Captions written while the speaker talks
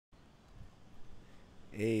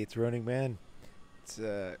Hey, it's Ronin, man. It's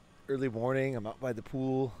early morning. I'm out by the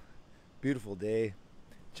pool. Beautiful day.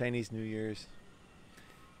 Chinese New Year's.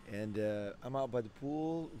 And I'm out by the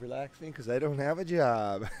pool relaxing because I don't have a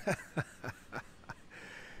job.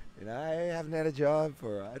 And I haven't had a job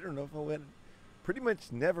for, I don't know if I went, pretty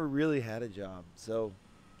much never really had a job. So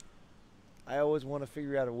I always want to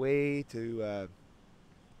figure out a way to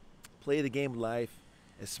play the game of life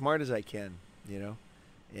as smart as I can, you know,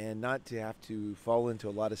 and not to have to fall into a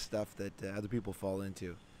lot of stuff that other people fall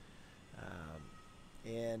into.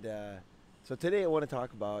 And so today I want to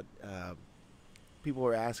talk about people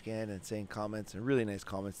were asking and saying comments and really nice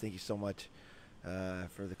comments. Thank you so much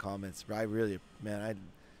for the comments. I really, man,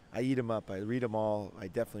 I eat them up. I read them all. I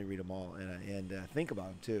definitely read them all, and think about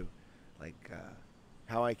them too, like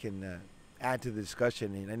how I can add to the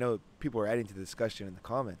discussion. And I know people are adding to the discussion in the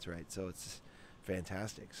comments, right? So it's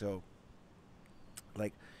fantastic. So,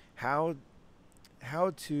 like, how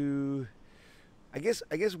to I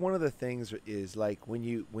guess one of the things is like when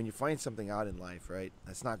you find something out in life, right?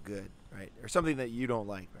 That's not good, right? Or something that you don't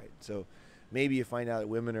like, right? So maybe you find out that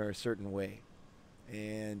women are a certain way,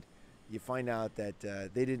 and you find out that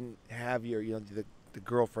they didn't have the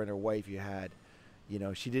girlfriend or wife you had,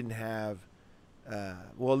 she didn't have,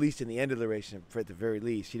 well, at least in the end of the relationship, for at the very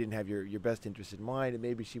least, she didn't have your best interest in mind, and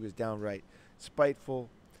maybe she was downright spiteful,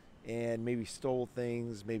 and maybe stole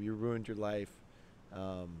things, maybe ruined your life.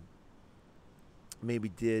 Maybe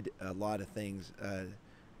did a lot of things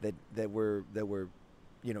that were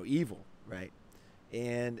evil, right?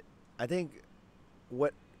 And I think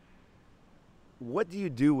what what do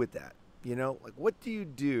you do with that? Like, what do you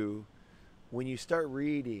do when you start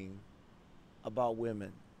reading about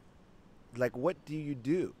women? Like, what do you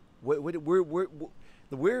do?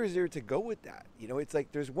 Where is there to go with that? It's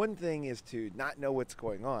like there's one thing is to not know what's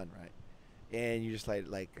going on, right? And you just I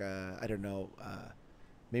don't know,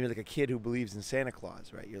 maybe like a kid who believes in Santa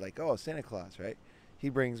Claus, right? You're like, oh, Santa Claus, right? He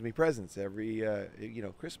brings me presents every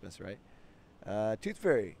Christmas, right? Tooth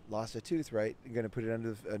Fairy lost a tooth, right? You're gonna put it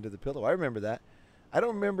under the pillow. I remember that. I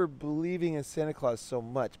don't remember believing in Santa Claus so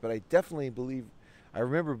much, but I definitely believe. I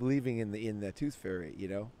remember believing in the Tooth Fairy,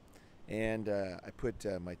 and I put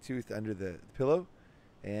my tooth under the pillow,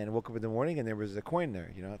 and woke up in the morning, and there was a coin there.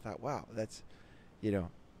 I thought, wow, you know,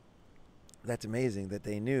 that's amazing that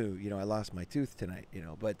they knew. I lost my tooth tonight.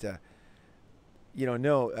 But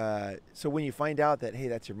no. So when you find out that, hey,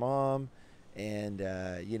 that's your mom, and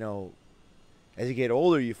as you get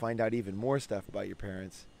older, you find out even more stuff about your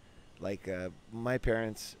parents. Like my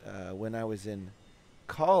parents, when I was in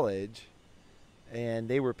college, and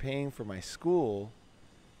they were paying for my school,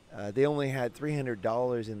 they only had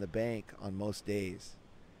 $300 in the bank on most days,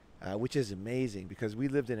 which is amazing because we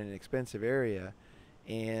lived in an expensive area,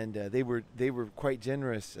 and they were quite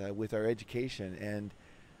generous with our education, and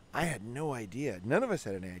I had no idea. None of us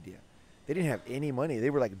had any idea. They didn't have any money. They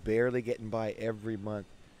were like barely getting by every month,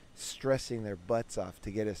 stressing their butts off to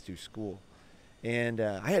get us through school. And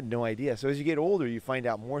I had no idea. So as you get older, you find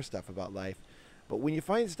out more stuff about life. But when you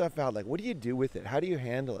find stuff out, like, what do you do with it? How do you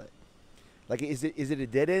handle it? Like, is it a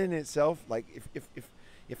dead end in itself? Like,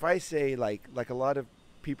 if I say, like a lot of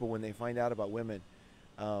people, when they find out about women,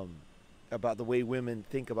 about the way women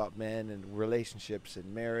think about men and relationships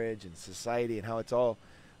and marriage and society and how it's all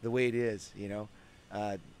the way it is,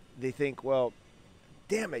 they think, well,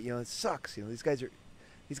 damn it, it sucks. These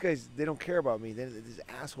guys, they don't care about me. They're these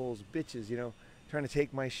assholes, bitches, trying to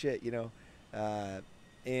take my shit, and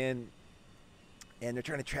they're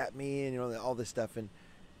trying to trap me, and all this stuff, and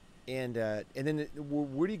then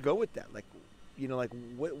where do you go with that? Like,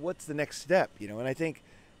 what's the next step? And I think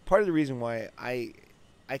part of the reason why I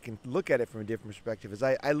can look at it from a different perspective is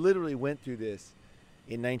I literally went through this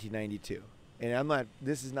in 1992, and I'm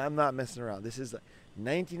not messing around. This is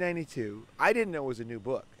 1992. I didn't know it was a new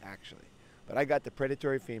book, actually, but I got The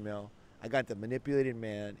Predatory Female, I got The Manipulated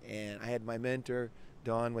Man, and I had my mentor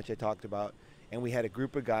Don, which I talked about, and we had a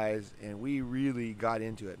group of guys, and we really got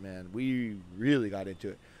into it, man. We really got into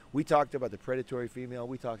it. We talked about The Predatory Female.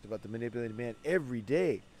 We talked about The Manipulated Man every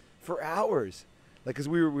day for hours. Like, because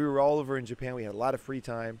we were all over in Japan. We had a lot of free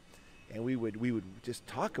time, and we would just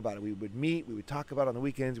talk about it. We would meet. We would talk about it on the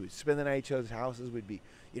weekends. We'd spend the night at each other's houses. We'd be,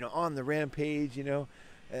 on the rampage, and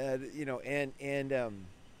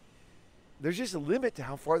there's just a limit to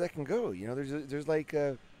how far that can go. There's like,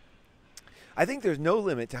 I think there's no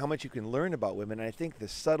limit to how much you can learn about women. And I think the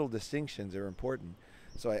subtle distinctions are important.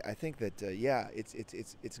 So I think that yeah,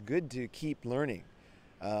 it's good to keep learning.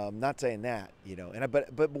 Not saying that,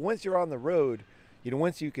 but once you're on the road,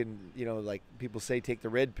 once you can, like people say, take the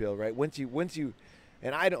red pill, right? Once you,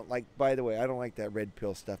 and I don't like, by the way, I don't like that red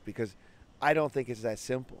pill stuff because I don't think it's that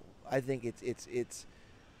simple. I think it's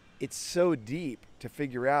so deep to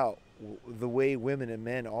figure out the way women and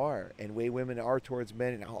men are, and way women are towards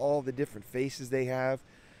men, and all the different faces they have,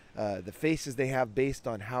 the faces they have based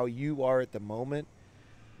on how you are at the moment.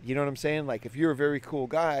 You know what I'm saying? Like if you're a very cool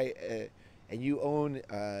guy and you own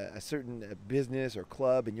a certain business or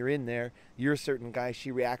club and you're in there, you're a certain guy,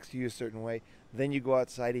 she reacts to you a certain way. Then you go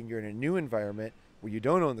outside and you're in a new environment where you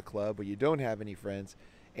don't own the club, where you don't have any friends,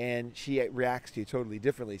 and she reacts to you totally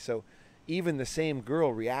differently. So even the same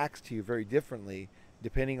girl reacts to you very differently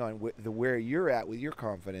depending on where you're at with your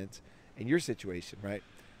confidence and your situation, right?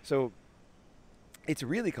 So it's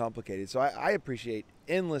really complicated. So I appreciate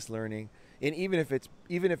endless learning, and even if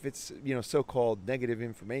it's you know, so-called negative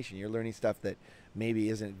information, you're learning stuff that maybe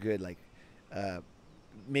isn't good, like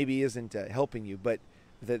maybe isn't helping you. But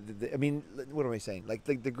I mean, what am I saying? Like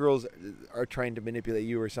the girls are trying to manipulate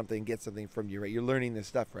you or something, get something from you, right? You're learning this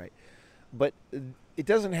stuff, right? But it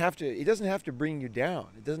doesn't have to bring you down.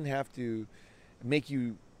 It doesn't have to make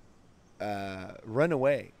you run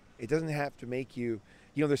away. It doesn't have to make you,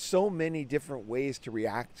 you know, there's so many different ways to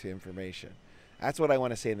react to information. That's what I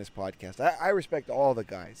want to say in this podcast. I respect all the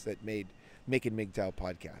guys that making MGTOW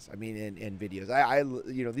podcasts. I mean, and videos. I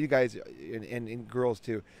you know, you guys and girls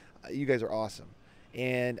too. You guys are awesome,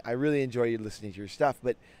 and I really enjoy listening to your stuff.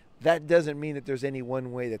 But that doesn't mean that there's any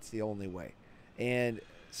one way that's the only way. And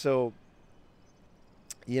so,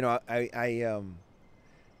 you know,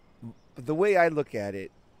 the way I look at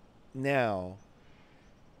it now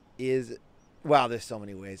is, wow, there's so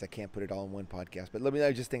many ways. I can't put it all in one podcast. But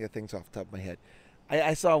I just think of things off the top of my head.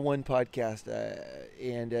 I saw one podcast,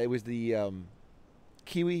 and it was the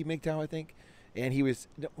Kiwi MGTOW, I think. And he was,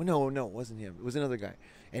 no, it wasn't him. It was another guy.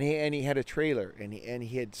 And he had a trailer, and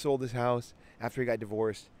he had sold his house after he got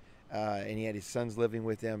divorced, and he had his sons living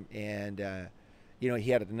with him. And, you know,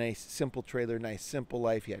 he had a nice, simple trailer, nice, simple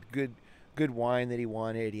life. He had good wine that he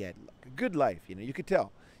wanted. He had a good life, you know. You could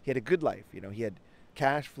tell. He had a good life, you know. He had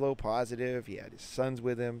cash flow positive. He had his sons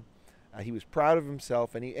with him. He was proud of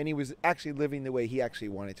himself, and he was actually living the way he actually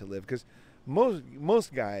wanted to live. Because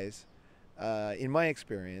most guys, in my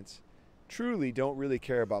experience, truly don't really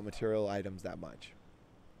care about material items that much.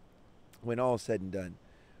 When all is said and done,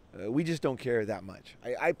 we just don't care that much.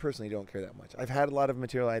 I personally don't care that much. I've had a lot of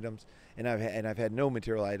material items, and I've had no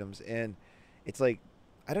material items, and it's like,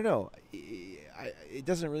 I don't know. It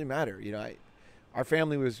doesn't really matter, you know. Our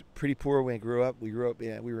family was pretty poor when I grew up. We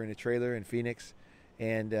were in a trailer in Phoenix,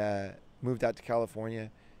 and moved out to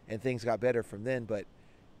California, and things got better from then. But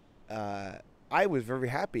I was very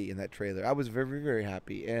happy in that trailer. I was very, very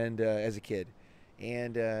happy, and as a kid,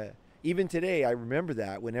 and even today, I remember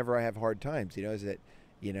that whenever I have hard times. You know, is that,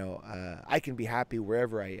 you know, I can be happy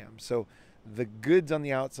wherever I am. So the goods on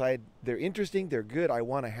the outside, they're interesting, they're good. I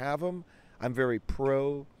want to have them. I'm very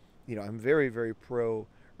pro. You know, I'm very, very pro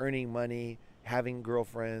earning money, having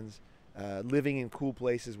girlfriends, living in cool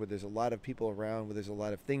places where there's a lot of people around, where there's a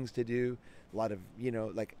lot of things to do, a lot of, you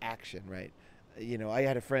know, like action, right? You know, I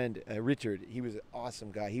had a friend, Richard. He was an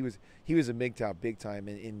awesome guy. He was a MGTOW big time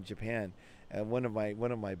in Japan. One of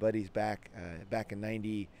my buddies back in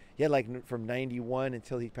 '90. He had like from '91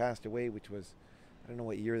 until he passed away, which was, I don't know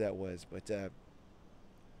what year that was, but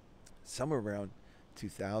somewhere around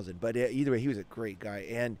 2000. But either way, he was a great guy,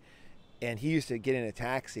 and he used to get in a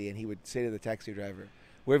taxi, and he would say to the taxi driver,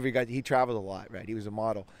 wherever he traveled a lot, right? He was a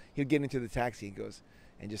model. He would get into the taxi and goes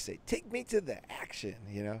and just say, "Take me to the action,"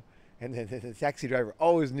 you know. And then the taxi driver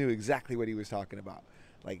always knew exactly what he was talking about.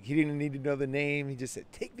 Like, he didn't need to know the name. He just said,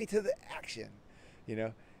 "Take me to the action," you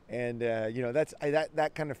know. And you know,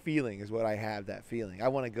 that kind of feeling is what I have. That feeling. I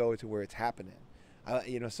want to go to where it's happening.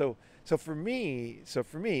 You know, so for me,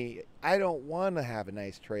 I don't want to have a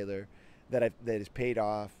nice trailer that is paid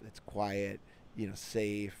off, that's quiet, you know,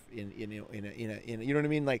 safe, you know what I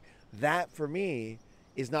mean? Like, that for me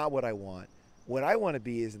is not what I want. What I want to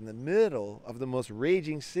be is in the middle of the most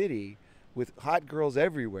raging city with hot girls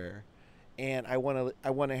everywhere, and I want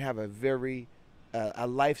to have a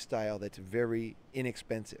lifestyle that's very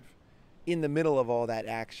inexpensive in the middle of all that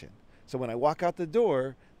action. So when I walk out the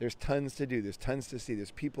door, there's tons to do. There's tons to see.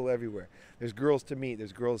 There's people everywhere. There's girls to meet.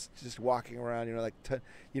 There's girls just walking around. You know,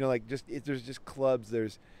 like there's just clubs.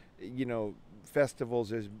 There's, you know, festivals.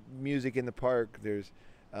 There's music in the park. There's,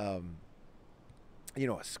 you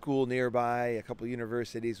know, a school nearby, a couple of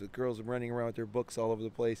universities with girls running around with their books all over the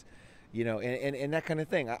place, you know, and that kind of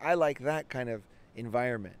thing. I like that kind of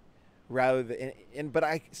environment, rather than, but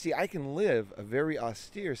I can live a very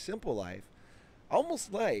austere, simple life.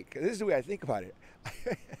 Almost like, this is the way I think about it.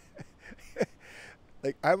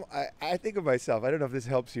 Like I think of myself, I don't know if this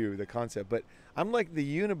helps you, the concept, but I'm like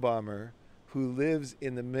the Unabomber who lives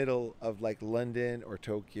in the middle of like London or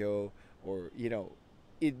Tokyo, or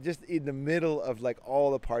just in the middle of like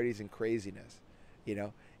all the parties and craziness, you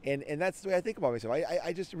know. And that's the way I think about myself.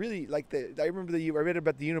 I just really like I remember I read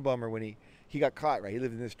about the Unabomber when he got caught, right? He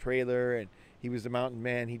lived in this trailer and he was the mountain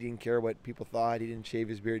man. He didn't care what people thought. He didn't shave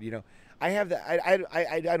his beard, you know. I have that.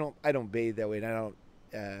 I don't bathe that way, and I don't.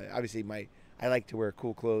 Obviously, I like to wear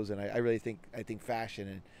cool clothes, and I really think fashion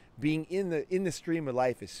and being in the stream of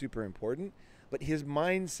life is super important. But his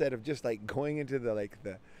mindset of just like going into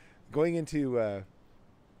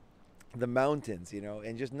the mountains, you know,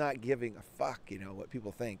 and just not giving a fuck, you know, what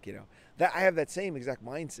people think, you know, that I have that same exact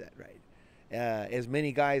mindset, right? As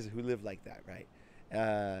many guys who live like that, right?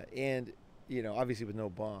 And you know, obviously with no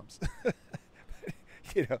bombs,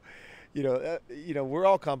 you know, we're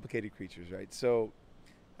all complicated creatures, right? So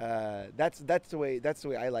that's the way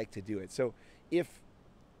I like to do it. So if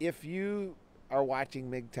you are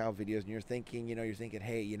watching MGTOW videos and you're thinking,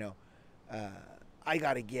 hey, you know, I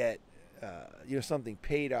gotta get something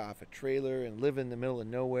paid off, a trailer, and live in the middle of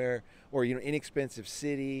nowhere, or inexpensive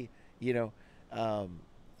city,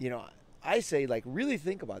 I say, like, really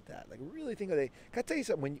think about that. Like, really think about it. Can I tell you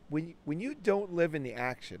something? When you don't live in the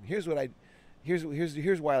action, here's why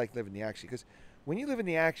I like living the action. Because when you live in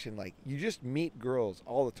the action, like, you just meet girls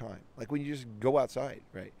all the time. Like when you just go outside,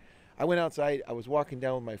 right? I went outside. I was walking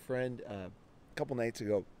down with my friend a couple nights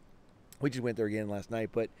ago. We just went there again last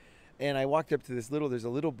night, and I walked up to there's a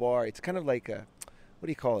little bar. It's kind of like what do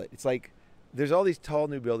you call it? It's like, there's all these tall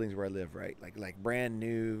new buildings where I live, right? Like brand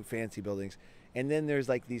new fancy buildings. And then there's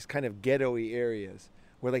like these kind of ghetto-y areas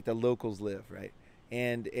where like the locals live, right?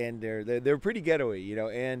 And they're pretty ghetto-y, you know.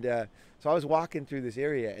 And so I was walking through this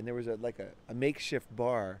area, and there was a makeshift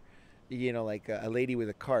bar, like a lady with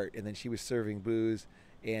a cart, and then she was serving booze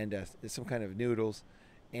and some kind of noodles.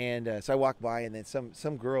 And so I walked by, and then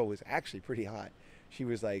some girl was actually pretty hot. She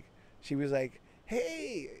was like,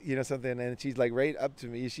 hey, something, and she's like right up to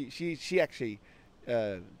me. She actually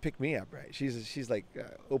picked me up, right? She's like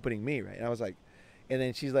opening me, right? And I was like, and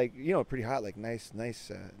then she's like, pretty hot, like nice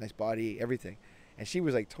body, everything. And she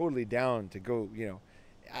was like totally down to go,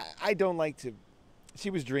 I don't like to. She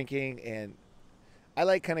was drinking, and I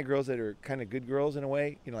like kind of girls that are kind of good girls in a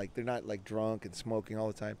way, like they're not like drunk and smoking all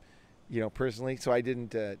the time, personally. So I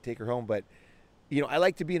didn't take her home, but I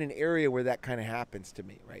like to be in an area where that kind of happens to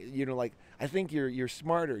me, right? Like, I think you're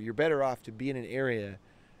smarter, you're better off to be in an area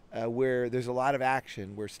where there's a lot of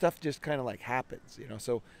action, where stuff just kind of like happens,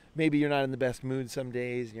 So maybe you're not in the best mood some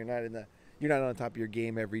days, you're not on top of your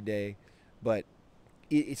game every day, but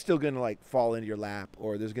it's still going to like fall into your lap,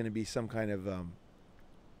 or there's going to be some kind of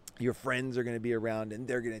your friends are going to be around, and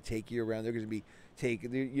they're going to take you around. They're going to be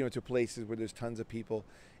to places where there's tons of people,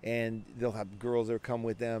 and they'll have girls that come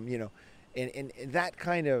with them, and that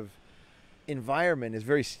kind of environment is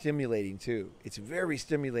very stimulating too. It's very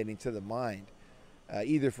stimulating to the mind.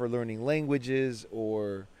 Either for learning languages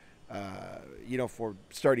or, for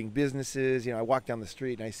starting businesses. I walk down the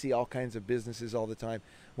street and I see all kinds of businesses all the time.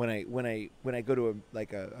 When I go to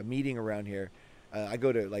a meeting around here, I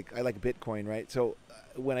go to I like Bitcoin, right? So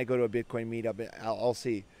when I go to a Bitcoin meetup, I'll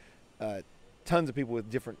see tons of people with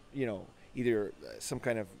different, either some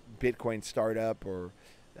kind of Bitcoin startup or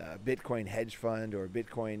Bitcoin hedge fund or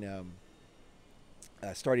Bitcoin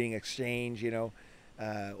starting exchange,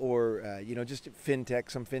 or just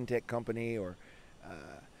some fintech company, or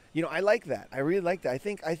I like that. I really like that. I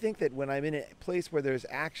think that when I'm in a place where there's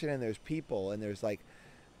action and there's people and there's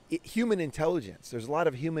human intelligence, there's a lot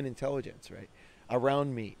of human intelligence, right,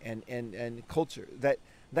 around me, and culture that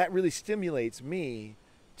really stimulates me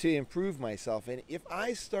to improve myself. And if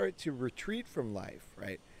I start to retreat from life,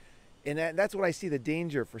 right, and that's what I see the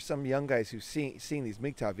danger for some young guys who seeing these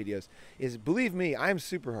MGTOW videos is, believe me, I'm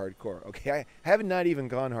super hardcore, okay? I haven't not even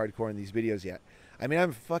gone hardcore in these videos yet. I mean, I'm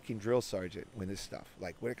a fucking drill sergeant with this stuff.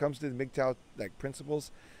 Like, when it comes to the MGTOW, principles,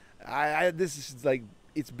 this is like,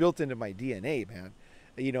 it's built into my DNA, man.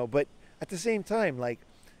 But at the same time,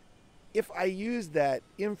 if I use that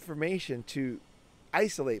information to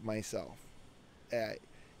isolate myself,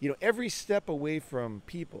 every step away from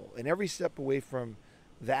people and every step away from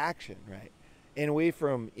the action, right, and away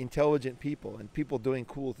from intelligent people and people doing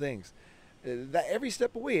cool things, that every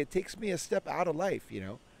step away, it takes me a step out of life,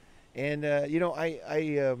 and I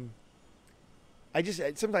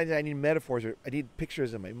just sometimes I need metaphors, or I need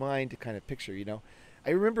pictures in my mind to kind of picture.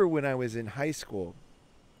 I remember when I was in high school,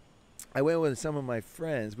 I went with some of my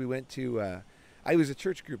friends. We went to I was a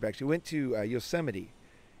church group, actually. We went to Yosemite,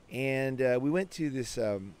 and we went to this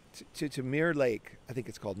to Mirror Lake. I think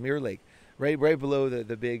it's called Mirror Lake. Right below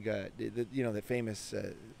the big, the famous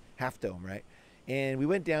Half Dome, right? And we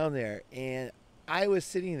went down there, and I was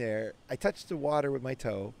sitting there. I touched the water with my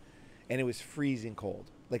toe, and it was freezing cold.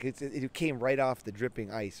 Like it came right off the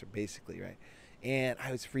dripping ice, basically, right? And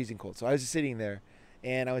I was freezing cold. So I was just sitting there,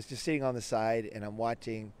 and I was just sitting on the side, and I'm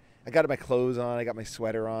watching. I got my clothes on. I got my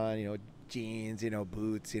sweater on, jeans,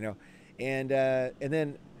 boots, and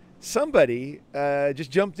then somebody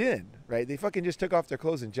just jumped in, right? They fucking just took off their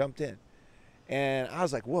clothes and jumped in, and I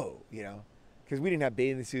was like, whoa, because we didn't have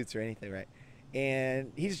bathing suits or anything, right?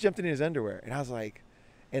 And he just jumped in his underwear, and I was like,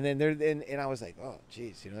 and then and I was like, oh,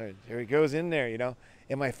 geez, there he goes in there,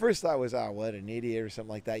 And my first thought was, oh, what an idiot or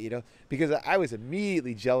something like that, because I was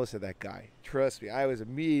immediately jealous of that guy. Trust me, I was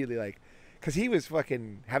immediately like, because he was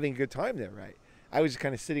fucking having a good time there, right? I was just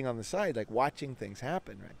kind of sitting on the side, like watching things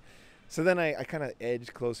happen, right? So then I kind of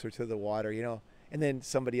edged closer to the water, and then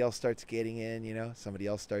somebody else starts getting in, somebody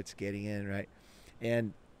else starts getting in, right?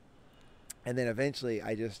 And then eventually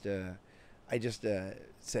I just said,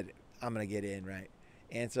 I'm going to get in, right?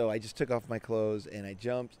 And so I just took off my clothes and I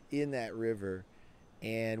jumped in that river.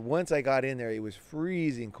 And once I got in there, it was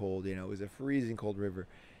freezing cold, it was a freezing cold river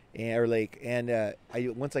or lake. And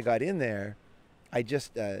once I got in there, I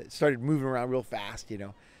just started moving around real fast,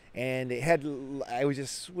 and I was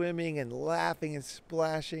just swimming and laughing and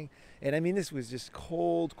splashing. And I mean, this was just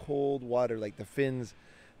cold, cold water, like the Finns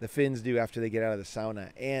do after they get out of the sauna.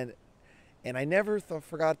 And I never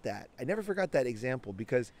forgot that. I never forgot that example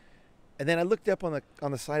because, and then I looked up on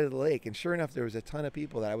the side of the lake, and sure enough, there was a ton of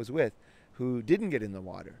people that I was with who didn't get in the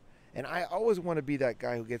water. And I always want to be that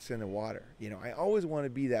guy who gets in the water. I always want to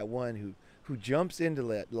be that one who jumps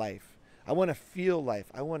into life. I want to feel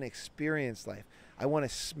life. I want to experience life. I want to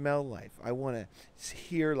smell life. I want to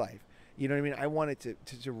hear life. You know what I mean? I want it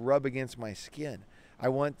to rub against my skin. I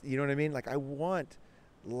want, you know what I mean? Like I want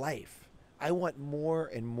life. I want more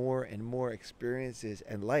and more and more experiences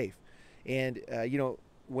and life. And,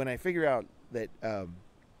 when I figure out that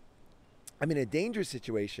I'm in a dangerous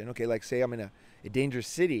situation, okay, like say I'm in a dangerous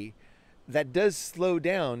city, that does slow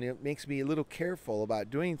down. It makes me a little careful about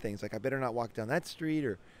doing things. Like I better not walk down that street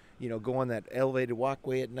or, go on that elevated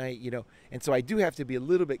walkway at night, And so I do have to be a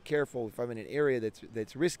little bit careful if I'm in an area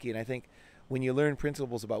that's risky. And I think when you learn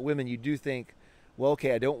principles about women, you do think, well,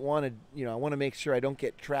 okay, I don't want to, I want to make sure I don't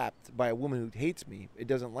get trapped by a woman who hates me. It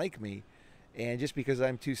doesn't like me. And just because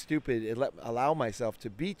I'm too stupid, allow myself to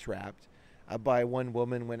be trapped by one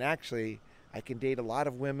woman when actually I can date a lot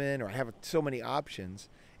of women or I have so many options.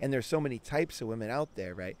 And there's so many types of women out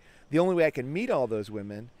there, right? The only way I can meet all those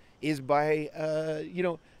women is by,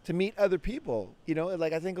 to meet other people.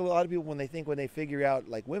 Like I think a lot of people when they figure out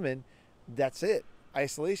like women, that's it.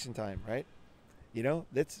 Isolation time, right?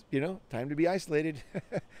 That's, time to be isolated.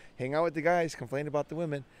 Hang out with the guys, complain about the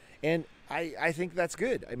women. And I think that's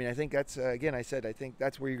good. I mean, I think that's, again, I think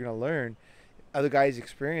that's where you're going to learn other guys'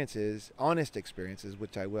 experiences, honest experiences,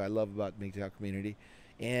 which I love about the MGTOW community.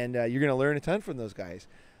 And you're going to learn a ton from those guys.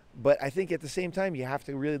 But I think at the same time, you have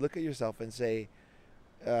to really look at yourself and say,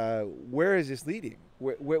 where is this leading?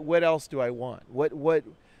 What else do I want?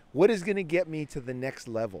 What is going to get me to the next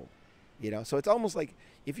level? So it's almost like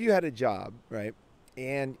if you had a job, right,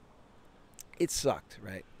 and it sucked,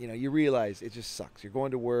 right? You realize it just sucks. You're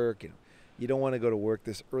going to work, you don't want to go to work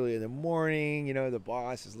this early in the morning. The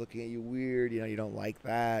boss is looking at you weird. You don't like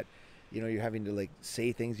that. You're having to like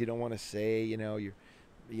say things you don't want to say.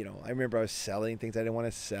 I remember I was selling things I didn't want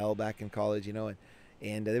to sell back in college.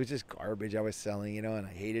 And it was just garbage I was selling. And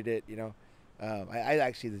I hated it. I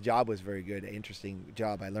actually, the job was very good, interesting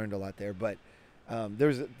job. I learned a lot there, but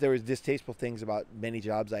there was distasteful things about many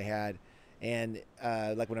jobs I had. And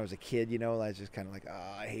like when I was a kid, I was just kind of like,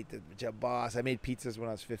 oh, I hate the job boss. I made pizzas when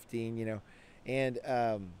I was 15, and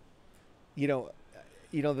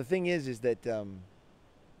the thing is that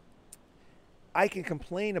I can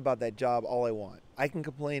complain about that job all I want. I can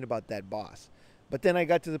complain about that boss, but then I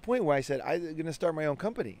got to the point where I said I'm going to start my own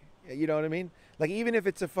company. You know what I mean? Like even if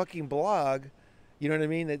it's a fucking blog, you know what I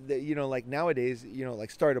mean? That like nowadays, like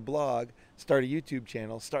start a blog, start a YouTube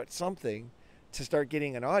channel, start something to start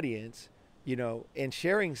getting an audience. And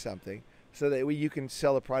sharing something so that you can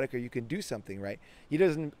sell a product or you can do something, right?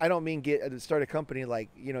 I don't mean start a company like,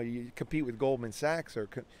 you compete with Goldman Sachs or,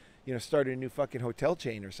 start a new fucking hotel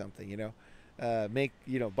chain or something,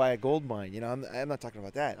 buy a gold mine. I'm not talking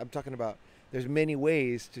about that. I'm talking about there's many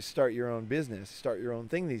ways to start your own business, start your own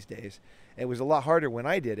thing these days. It was a lot harder when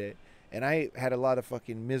I did it. And I had a lot of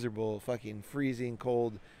fucking miserable, fucking freezing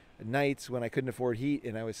cold nights when I couldn't afford heat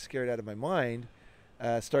and I was scared out of my mind.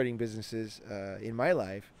 Starting businesses in my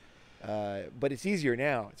life, but it's easier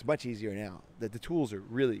now. It's much easier now that the tools are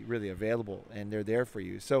really, really available and they're there for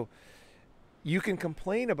you. So you can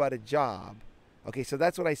complain about a job, Okay, so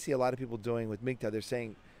that's what I see a lot of people doing with MGTOW. They're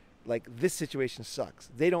saying, like, this situation sucks.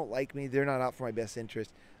 They don't like me. They're not out for my best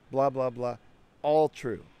interest. Blah, blah, blah. All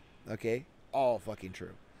true. Okay? All fucking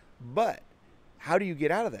true. But how do you get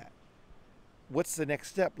out of that? What's the next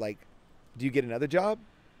step? Like, do you get another job?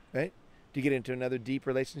 Right? Do you get into another deep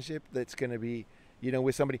relationship that's going to be,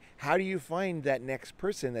 with somebody? How do you find that next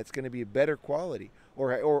person that's going to be a better quality?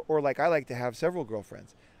 Or like, I like to have several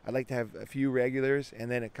girlfriends. I like to have a few regulars and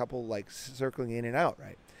then a couple like circling in and out,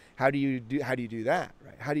 right? How do you do that,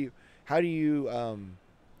 right? How do you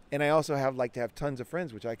and I also like to have tons of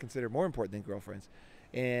friends, which I consider more important than girlfriends.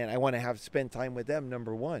 And I want to spend time with them,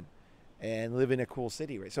 number one, and live in a cool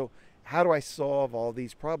city, right? So how do I solve all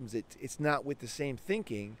these problems? It's not with the same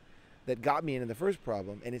thinking that got me into the first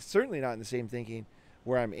problem, and it's certainly not in the same thinking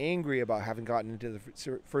where I'm angry about having gotten into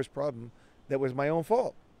the first problem that was my own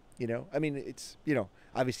fault. I mean, it's,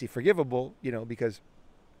 obviously forgivable, because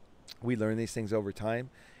we learn these things over time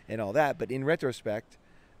and all that. But in retrospect,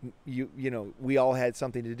 we all had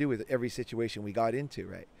something to do with every situation we got into,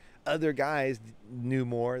 right? Other guys knew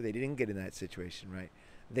more. They didn't get in that situation, right?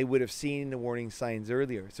 They would have seen the warning signs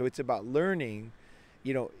earlier. So it's about learning,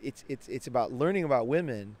 it's about learning about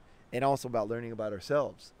women and also about learning about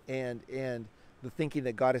ourselves. And the thinking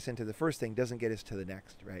that got us into the first thing doesn't get us to the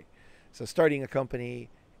next, right? So starting a company,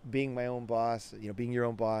 being my own boss, being your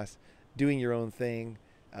own boss, doing your own thing,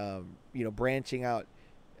 branching out,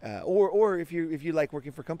 or if you like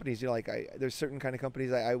working for companies, there's certain kind of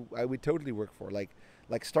companies I would totally work for, like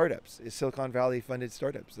startups, Silicon Valley funded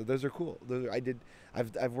startups. So those are cool.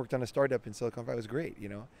 I've worked on a startup in Silicon Valley. It was great. It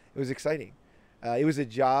was exciting. It was a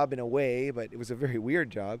job in a way, but it was a very weird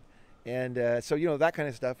job, and so that kind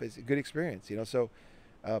of stuff is a good experience. So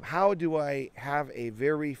how do I have a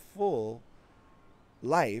very full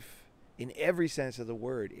life in every sense of the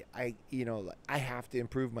word? I have to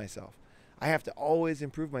improve myself. I have to always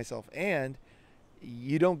improve myself, and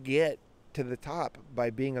you don't get to the top by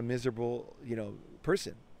being a miserable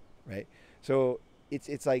person, right? So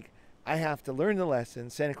it's like I have to learn the lesson.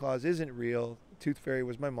 Santa Claus isn't real. Tooth Fairy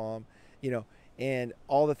was my mom, and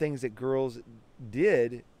all the things that girls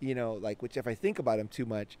did, which if I think about them too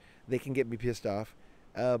much, they can get me pissed off.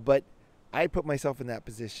 But I put myself in that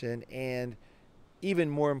position, and even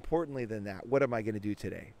more importantly than that, what am I going to do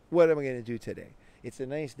today? What am I going to do today? It's a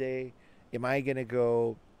nice day. Am I going to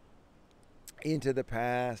go into the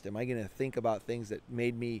past? Am I going to think about things that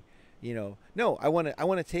made me, no, I want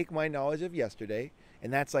to take my knowledge of yesterday,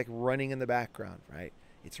 and that's like running in the background, right?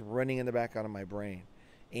 It's running in the background of my brain.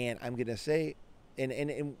 And I'm going to say,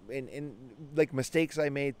 and like mistakes I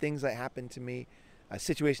made, things that happened to me,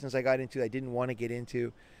 situations I got into I didn't want to get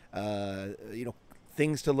into,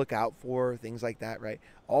 things to look out for, things like that, right?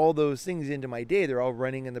 All those things into my day, they're all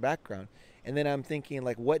running in the background. And then I'm thinking,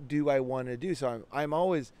 like, what do I want to do? So I'm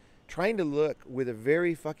always trying to look with a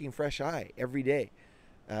very fucking fresh eye every day,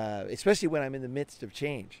 especially when I'm in the midst of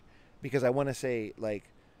change, because I want to say, like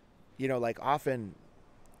often,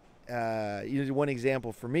 one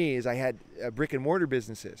example for me is I had brick and mortar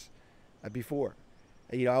businesses before.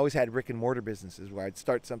 I always had brick and mortar businesses where I'd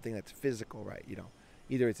start something that's physical, right?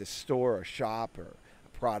 Either it's a store or a shop or a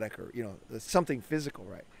product or, something physical,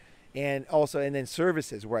 right? And then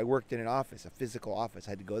services where I worked in an office, a physical office.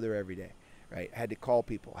 I had to go there every day, right? I had to call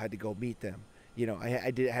people, I had to go meet them. I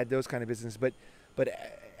had those kind of business. But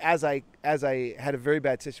as I had a very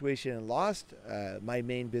bad situation and lost my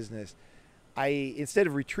main business, I, instead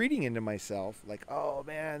of retreating into myself, like, oh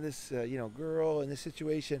man, this girl in this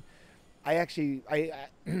situation, I actually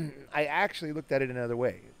looked at it another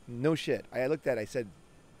way. No shit. I looked at it, I said,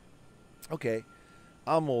 okay,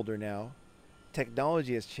 I'm older now.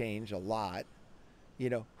 Technology has changed a lot.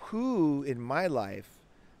 Who in my life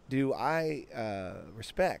do I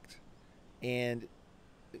respect? And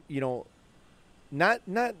not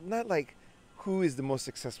like who is the most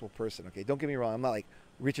successful person. Okay, don't get me wrong. I'm not like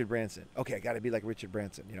Richard Branson. Okay, I got to be like Richard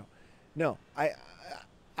Branson. No,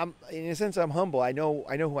 I'm in a sense I'm humble. I know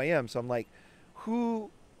who I am. So I'm like, who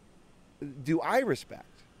do I respect?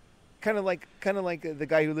 Kind of like the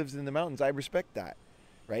guy who lives in the mountains. I respect that,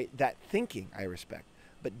 right? That thinking I respect.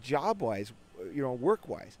 But job-wise,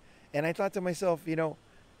 work-wise, and I thought to myself,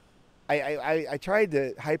 I tried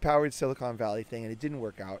the high-powered Silicon Valley thing and it didn't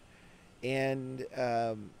work out, and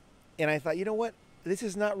I thought, you know what? This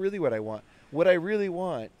is not really what I want. What I really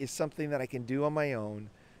want is something that I can do on my own,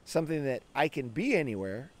 something that I can be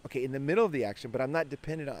anywhere, okay, in the middle of the action, but I'm not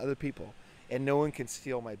dependent on other people, and no one can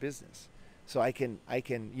steal my business. So I can,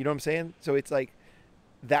 you know what I'm saying? So it's like,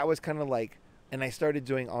 that was kind of like, and I started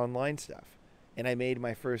doing online stuff, and I made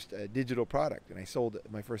my first digital product, and I sold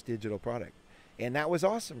my first digital product, and that was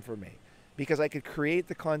awesome for me, because I could create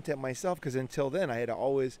the content myself. Because until then, I had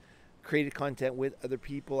always created content with other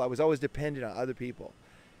people. I was always dependent on other people,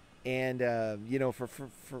 and you know,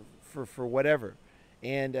 for whatever.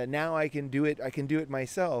 And now I can do it. I can do it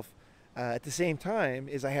myself. At the same time,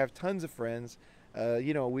 is I have tons of friends.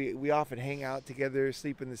 You know, we often hang out together,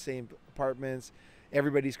 sleep in the same apartments.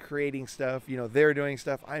 Everybody's creating stuff. You know, they're doing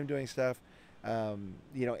stuff. I'm doing stuff.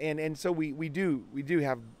 You know, and so we do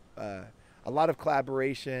have a lot of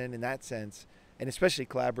collaboration in that sense, and especially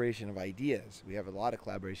collaboration of ideas. We have a lot of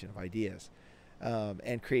collaboration of ideas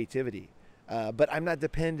and creativity. But I'm not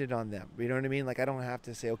dependent on them. You know what I mean? Like, I don't have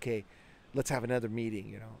to say, okay, let's have another meeting.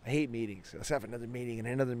 You know, I hate meetings. Let's have another meeting and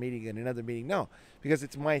another meeting and another meeting. No, because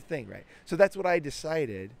it's my thing, right? So that's what I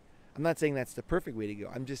decided. I'm not saying that's the perfect way to go.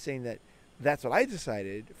 I'm just saying that that's what I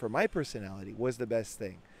decided for my personality was the best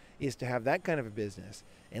thing, is to have that kind of a business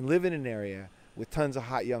and live in an area with tons of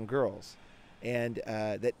hot young girls, and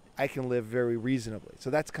that I can live very reasonably. So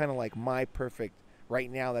that's kind of like my perfect, right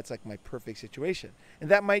now, that's like my perfect situation. And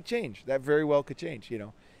that might change. That very well could change, you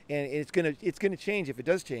know. And it's gonna change. If it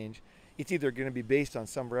does change, it's either going to be based on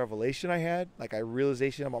some revelation I had, like a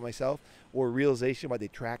realization about myself, or realization about the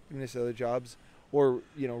attractiveness of other jobs, or,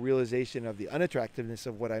 you know, realization of the unattractiveness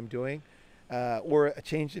of what I'm doing, or a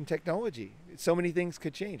change in technology. So many things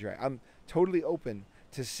could change, right? I'm totally open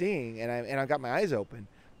to seeing, and I've got my eyes open,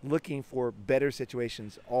 looking for better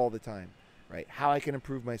situations all the time, right? How I can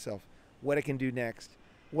improve myself, what I can do next,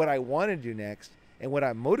 what I want to do next, and what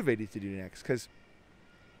I'm motivated to do next. Because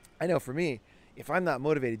I know for me, if I'm not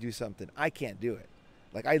motivated to do something, I can't do it.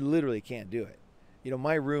 Like, I literally can't do it. You know,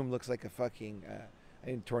 my room looks like a fucking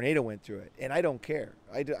tornado went through it, and I don't care.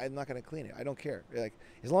 I'm not going to clean it. I don't care. Like,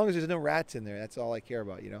 as long as there's no rats in there, that's all I care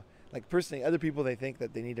about, you know? Like, personally, other people, they think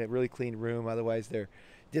that they need a really clean room, otherwise they're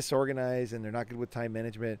disorganized and they're not good with time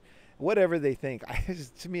management. Whatever they think,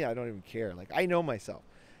 to me, I don't even care. Like, I know myself.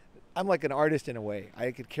 I'm like an artist in a way.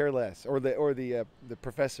 I could care less. Or the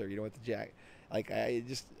professor, you know, with the jack. Like, I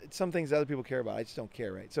just, some things other people care about, I just don't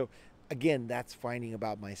care, right? So, again, that's finding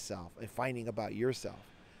about myself and finding about yourself.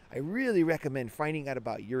 I really recommend finding out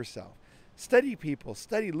about yourself. Study people,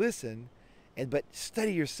 listen, but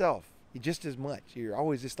study yourself just as much. You're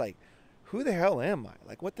always just like, who the hell am I?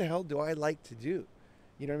 Like, what the hell do I like to do?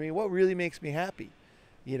 You know what I mean? What really makes me happy?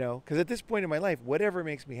 You know, because at this point in my life, whatever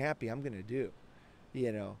makes me happy, I'm going to do.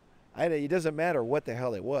 You know, it doesn't matter what the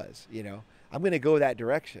hell it was, you know. I'm going to go that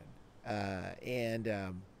direction.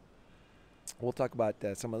 And we'll talk about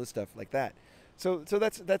some other stuff like that. So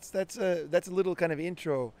that's a little kind of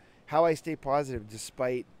intro how I stay positive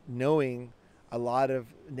despite knowing a lot of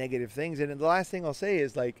negative things. And the last thing I'll say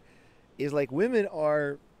is like women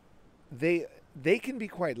are, they can be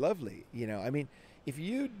quite lovely. You know, I mean, if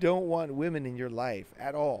you don't want women in your life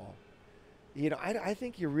at all, you know, I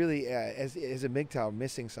think you're really as a MGTOW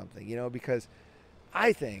missing something. You know, because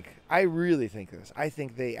I really think this. I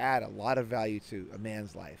think they add a lot of value to a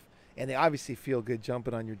man's life, and they obviously feel good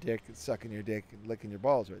jumping on your dick, sucking your dick, and licking your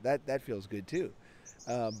balls. Right? That feels good too.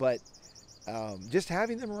 But just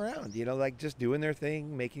having them around, you know, like just doing their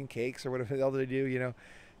thing, making cakes or whatever the hell they do, you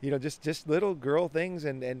know, just little girl things,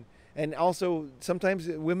 and also sometimes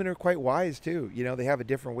women are quite wise too. You know, they have a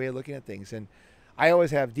different way of looking at things, and I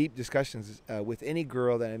always have deep discussions with any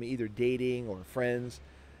girl that I'm either dating or friends.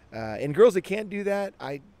 And girls that can't do that,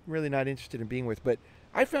 I'm really not interested in being with. But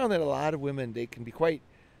I found that a lot of women, they can be quite...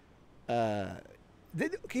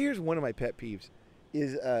 here's one of my pet peeves.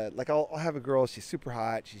 Is like I'll have a girl, she's super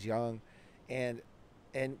hot, she's young. And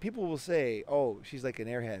people will say, oh, she's like an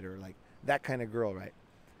airhead or like that kind of girl, right?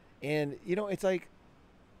 And, you know, it's like,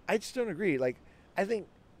 I just don't agree. Like, I think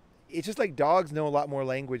it's just like dogs know a lot more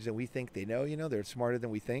language than we think they know. You know, they're smarter than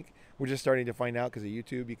we think. We're just starting to find out because of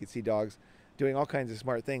YouTube. You can see dogs doing all kinds of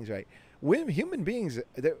smart things, right? Human beings,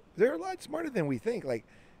 they're a lot smarter than we think. Like,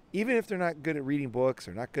 even if they're not good at reading books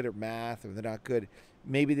or not good at math or they're not good,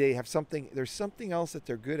 maybe they have something, there's something else that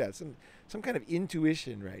they're good at, some kind of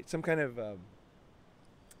intuition, right? Some kind of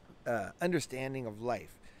understanding of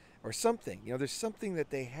life or something. You know, there's something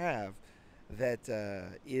that they have that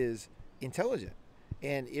is intelligent.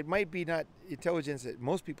 And it might be not intelligence that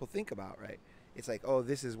most people think about, right? It's like, oh,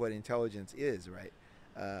 this is what intelligence is, right?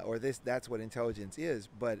 Or that's what intelligence is.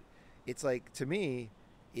 But it's like, to me,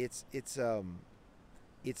 it's so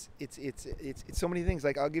many things.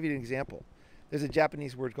 Like, I'll give you an example. There's a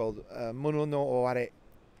Japanese word called mono no aware,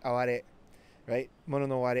 right? Mono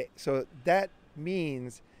no aware. So that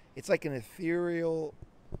means it's like an ethereal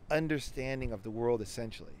understanding of the world,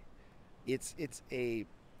 essentially. It's a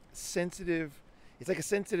sensitive, it's like a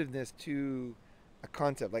sensitiveness to a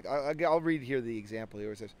concept. Like, I'll read here the example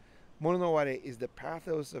here. It says, mono no aware is the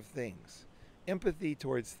pathos of things. empathy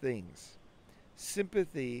towards things,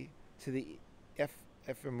 sympathy to the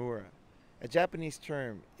ephemera. A Japanese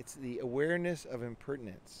term, it's the awareness of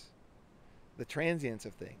impertinence, the transience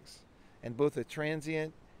of things, and both a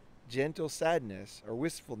transient, gentle sadness or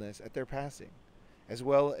wistfulness at their passing, as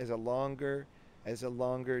well as a longer,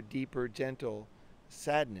 deeper, gentle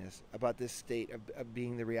sadness about this state of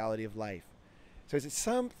being the reality of life. So it's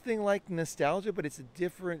something like nostalgia, but it's a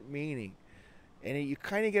different meaning. And you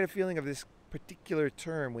kind of get a feeling of this particular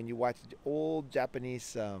term when you watch an old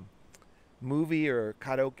Japanese movie or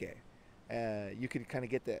karaoke. You can kind of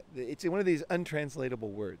get that. It's one of these untranslatable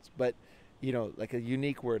words, but like a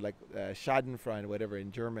unique word, like Schadenfreude or whatever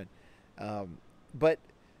in German. But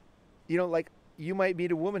like you might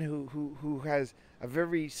meet a woman who has a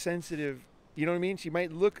very sensitive. You know what I mean? She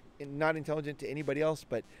might look not intelligent to anybody else,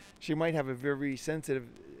 but she might have a very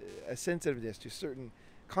sensitiveness to certain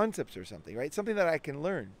concepts or something, right? Something that I can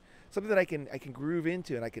learn, something that I can groove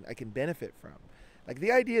into, and I can benefit from. Like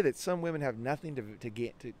the idea that some women have nothing to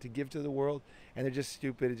give to the world, and they're just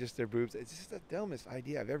stupid, it's just their boobs. It's just the dumbest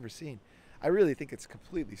idea I've ever seen. I really think it's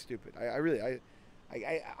completely stupid. I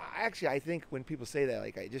think when people say that,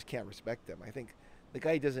 like, I just can't respect them. I think the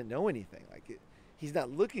guy doesn't know anything. Like he's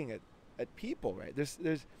not looking at people, right?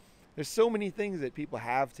 There's so many things that people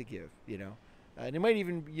have to give, and it might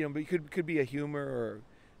even but could be a humor or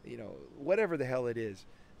whatever the hell it is.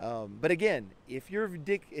 But again, if your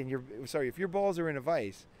if your balls are in a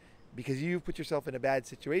vice because you put yourself in a bad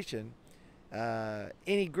situation,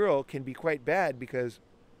 any girl can be quite bad because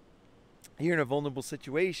you're in a vulnerable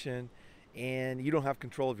situation and you don't have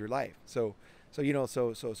control of your life. So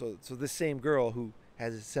this same girl who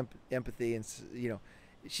has empathy and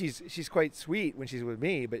she's quite sweet when she's with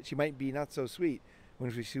me, but she might be not so sweet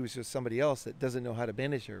when she was with somebody else that doesn't know how to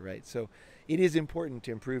manage her, right? So it is important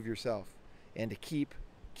to improve yourself and to keep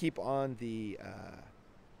on the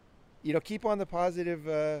keep on the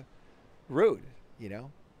positive road.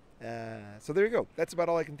 So there you go. That's about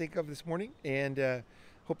all I can think of this morning, and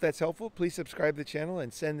hope that's helpful. Please subscribe to the channel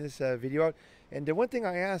and send this video out. And the one thing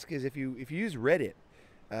I ask is if you use Reddit,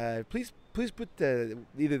 please put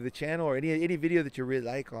either the channel or any video that you really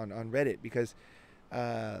like on Reddit, because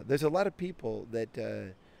there's a lot of people that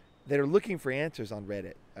are looking for answers on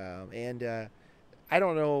Reddit, and I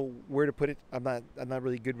don't know where to put it. I'm not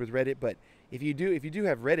really good with Reddit, but if you do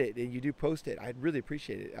have Reddit and you do post it, I'd really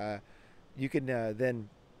appreciate it. You can then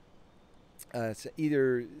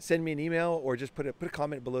either send me an email or just put a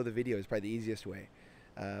comment below the video is probably the easiest way.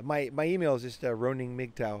 My email is just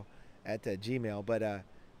roninmgtow at Gmail, but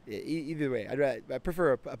either way, I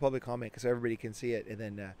prefer a public comment so everybody can see it, and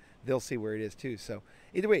then they'll see where it is too. So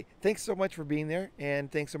either way, thanks so much for being there, and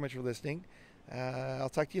thanks so much for listening. I'll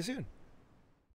talk to you soon.